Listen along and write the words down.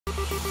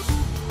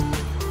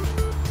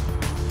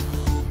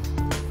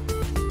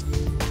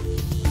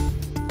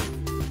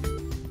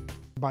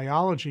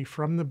Biology,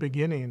 from the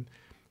beginning,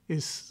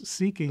 is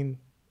seeking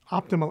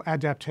optimal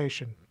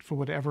adaptation for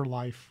whatever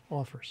life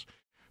offers.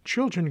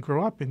 Children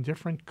grow up in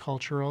different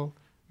cultural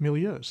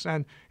milieus,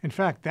 and in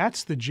fact,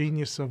 that's the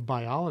genius of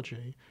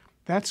biology.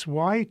 That's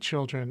why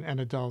children and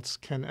adults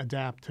can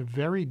adapt to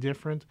very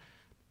different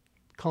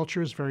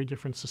cultures, very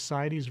different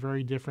societies,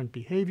 very different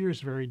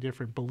behaviors, very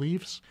different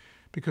beliefs,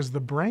 because the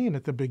brain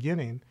at the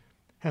beginning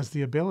has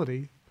the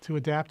ability to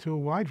adapt to a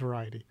wide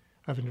variety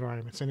of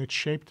environments, and it's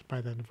shaped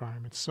by that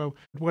environment. So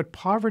what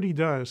poverty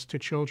does to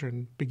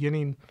children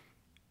beginning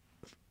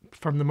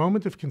from the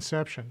moment of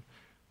conception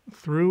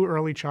through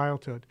early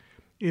childhood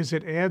is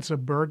it adds a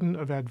burden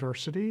of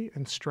adversity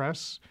and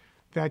stress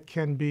that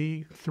can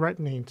be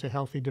threatening to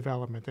healthy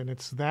development. And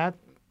it's that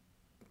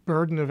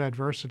burden of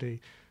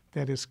adversity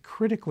that is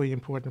critically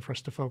important for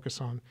us to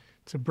focus on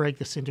to break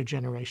this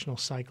intergenerational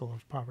cycle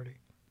of poverty.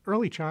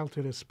 Early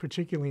childhood is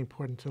particularly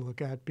important to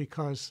look at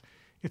because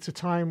it's a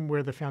time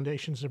where the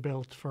foundations are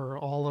built for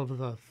all of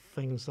the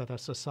things that a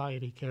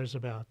society cares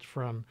about,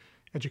 from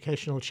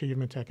educational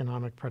achievement,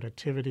 economic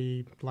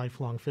productivity,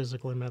 lifelong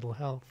physical and mental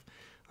health,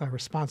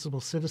 responsible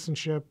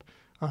citizenship,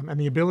 and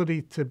the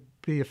ability to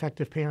be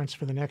effective parents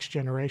for the next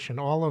generation.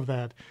 All of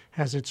that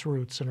has its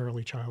roots in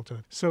early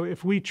childhood. So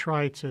if we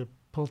try to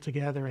pull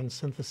together and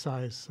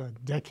synthesize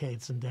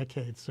decades and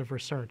decades of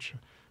research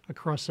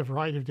across a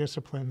variety of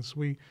disciplines,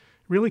 we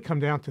really come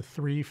down to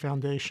three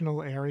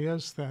foundational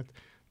areas that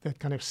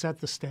kind of set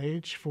the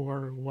stage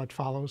for what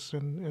follows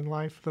in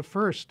life. The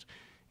first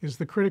is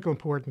the critical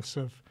importance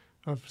of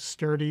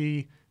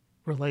sturdy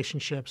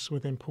relationships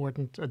with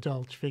important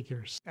adult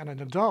figures. And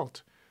an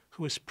adult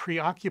who is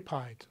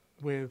preoccupied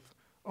with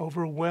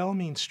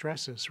overwhelming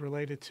stresses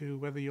related to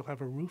whether you'll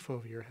have a roof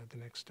over your head the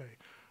next day,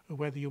 or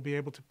whether you'll be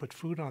able to put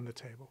food on the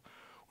table,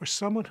 or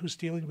someone who's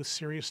dealing with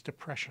serious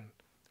depression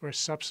or a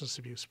substance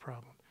abuse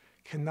problem,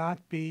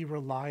 cannot be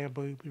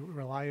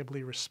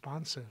reliably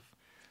responsive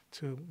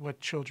to what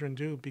children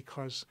do,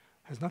 because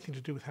it has nothing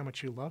to do with how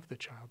much you love the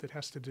child. It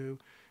has to do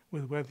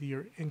with whether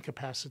you're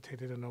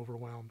incapacitated and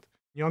overwhelmed.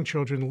 Young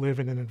children live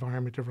in an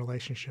environment of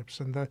relationships,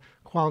 and the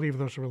quality of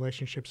those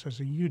relationships has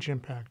a huge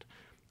impact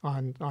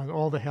on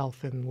all the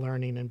health and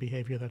learning and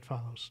behavior that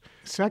follows.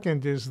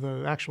 Second is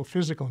the actual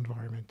physical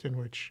environment in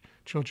which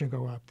children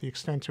grow up, the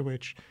extent to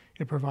which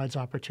it provides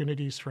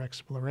opportunities for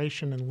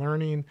exploration and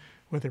learning,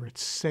 whether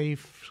it's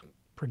safe,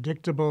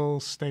 predictable,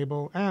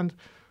 stable, and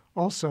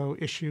also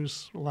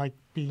issues like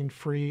being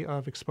free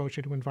of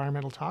exposure to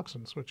environmental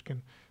toxins, which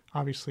can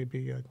obviously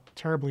be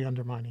terribly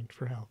undermining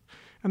for health.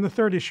 And the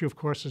third issue, of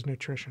course, is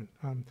nutrition.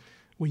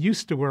 We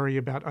used to worry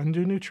about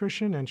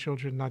undernutrition and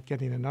children not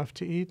getting enough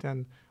to eat,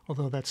 and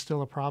although that's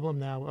still a problem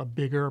now, a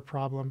bigger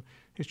problem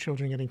is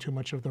children getting too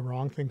much of the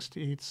wrong things to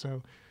eat.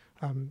 So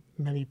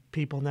many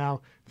people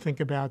now think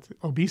about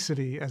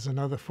obesity as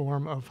another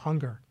form of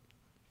hunger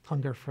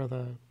for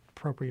the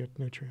appropriate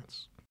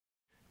nutrients.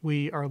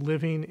 We are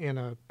living in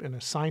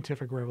a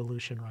scientific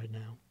revolution right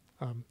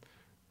now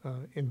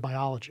in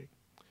biology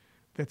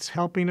that's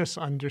helping us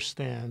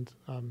understand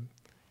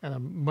at a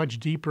much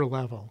deeper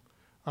level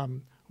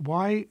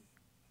why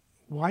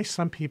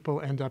some people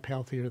end up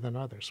healthier than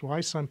others, why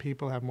some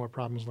people have more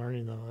problems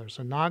learning than others,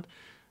 and not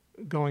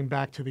going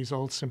back to these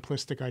old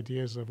simplistic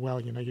ideas of,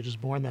 well, you're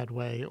just born that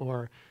way,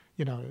 or,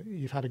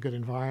 you've had a good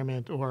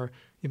environment, or,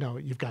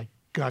 you've got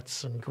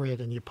guts and grit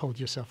and you pulled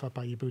yourself up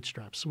by your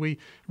bootstraps. We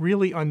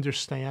really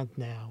understand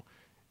now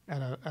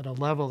at a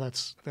level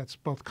that's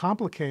both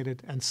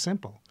complicated and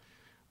simple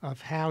of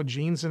how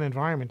genes and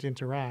environment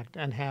interact,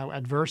 and how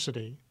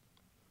adversity,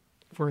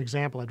 for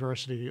example,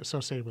 adversity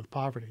associated with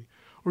poverty,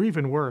 or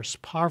even worse,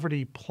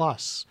 poverty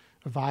plus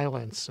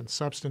violence and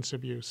substance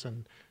abuse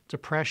and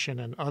depression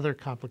and other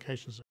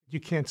complications. You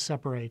can't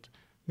separate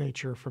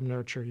nature from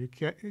nurture.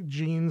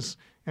 Genes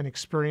and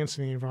experience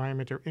in the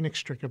environment are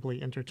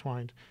inextricably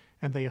intertwined,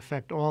 and they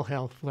affect all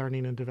health,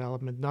 learning, and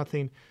development.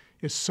 Nothing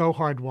is so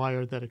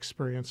hardwired that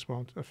experience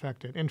won't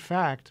affect it. In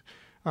fact,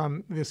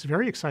 this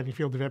very exciting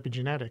field of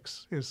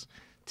epigenetics is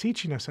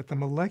teaching us at the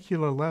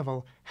molecular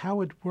level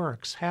how it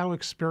works, how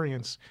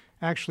experience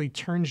actually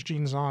turns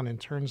genes on and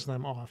turns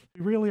them off.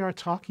 We really are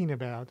talking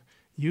about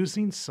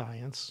using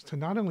science to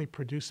not only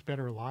produce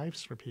better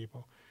lives for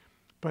people,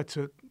 but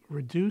to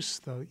reduce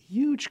the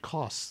huge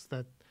costs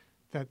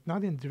that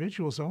not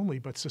individuals only,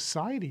 but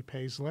society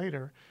pays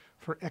later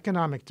for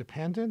economic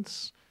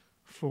dependence,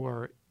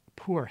 for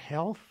poor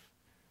health.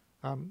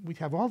 We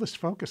have all this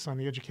focus on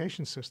the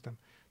education system.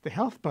 The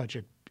health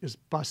budget is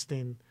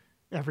busting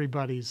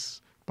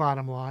everybody's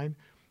bottom line.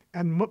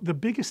 And the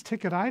biggest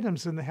ticket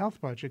items in the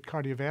health budget,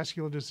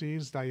 cardiovascular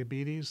disease,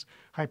 diabetes,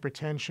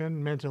 hypertension,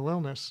 mental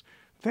illness,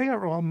 they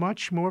are all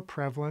much more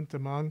prevalent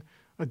among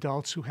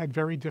adults who had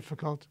very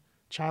difficult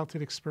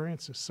childhood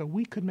experiences. So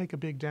we could make a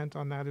big dent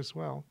on that as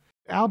well.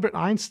 Albert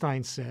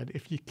Einstein said,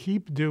 if you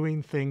keep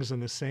doing things in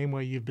the same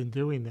way you've been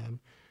doing them,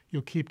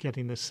 you'll keep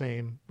getting the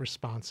same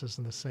responses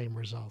and the same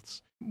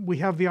results. We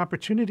have the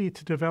opportunity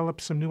to develop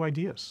some new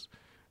ideas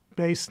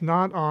based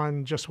not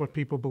on just what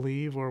people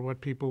believe or what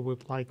people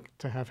would like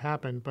to have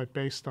happen, but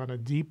based on a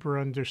deeper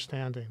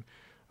understanding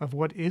of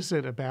what is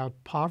it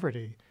about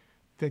poverty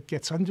that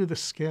gets under the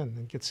skin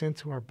and gets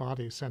into our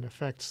bodies and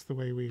affects the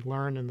way we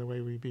learn and the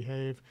way we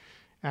behave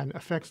and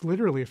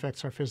literally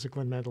affects our physical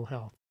and mental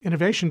health.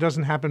 Innovation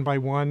doesn't happen by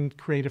one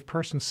creative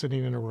person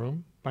sitting in a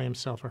room by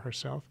himself or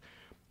herself.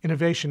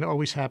 Innovation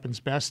always happens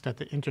best at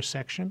the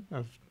intersection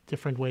of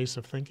different ways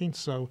of thinking.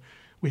 So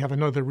we have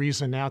another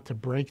reason now to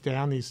break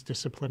down these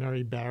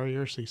disciplinary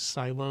barriers, these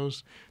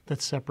silos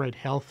that separate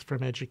health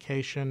from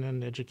education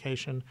and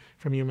education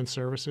from human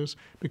services,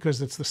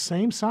 because it's the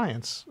same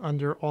science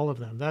under all of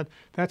them.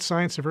 That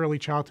science of early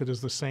childhood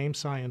is the same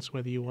science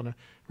whether you want to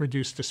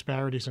reduce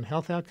disparities in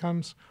health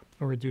outcomes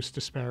or reduce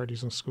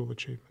disparities in school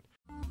achievement.